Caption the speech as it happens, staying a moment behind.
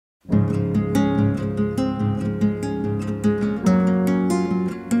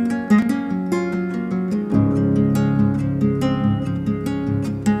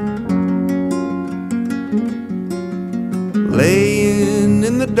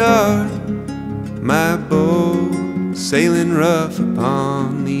dark, my boat sailing rough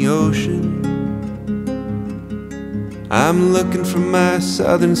upon the ocean. I'm looking for my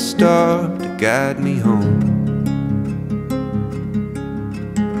southern star to guide me home.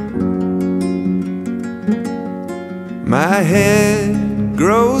 My head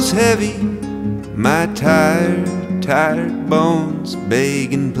grows heavy, my tired bones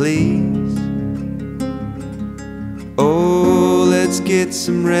beg and please. Oh, let's get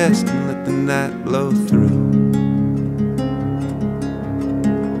some rest and let the night blow through.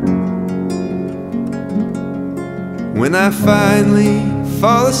 When I finally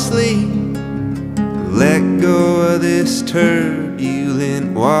fall asleep, let go of this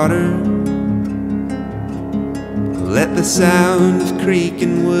turbulent water. Let the sound of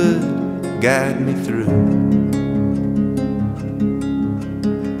creaking wood guide me through.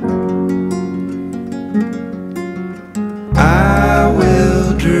 I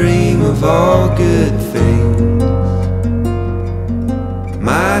will dream of all good things,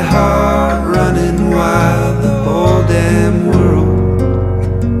 my heart running wild, the whole damn world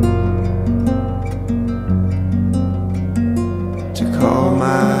to call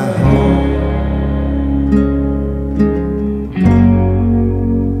my home.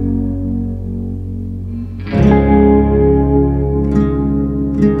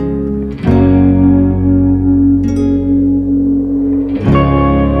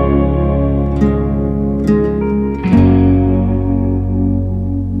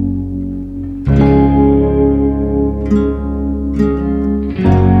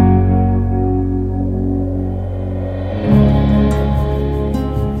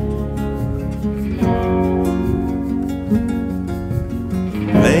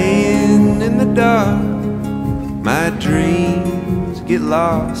 My dreams get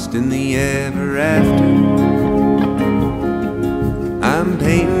lost in the ever after. I'm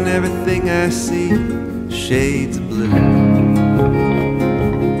painting everything I see shades of blue.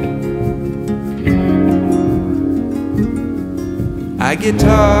 I get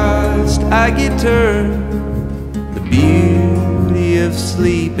tossed, I get turned, the beauty of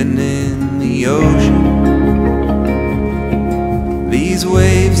sleeping in the ocean. These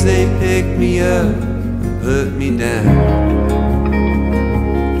waves, they pick me up, put me down.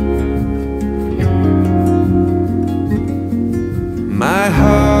 My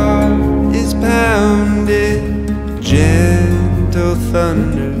heart is pounded, gentle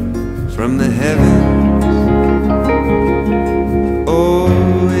thunder from the heavens. Oh,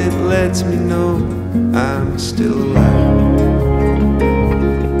 it lets me know I'm still alive.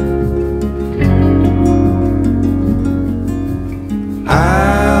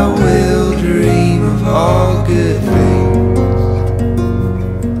 I will dream of all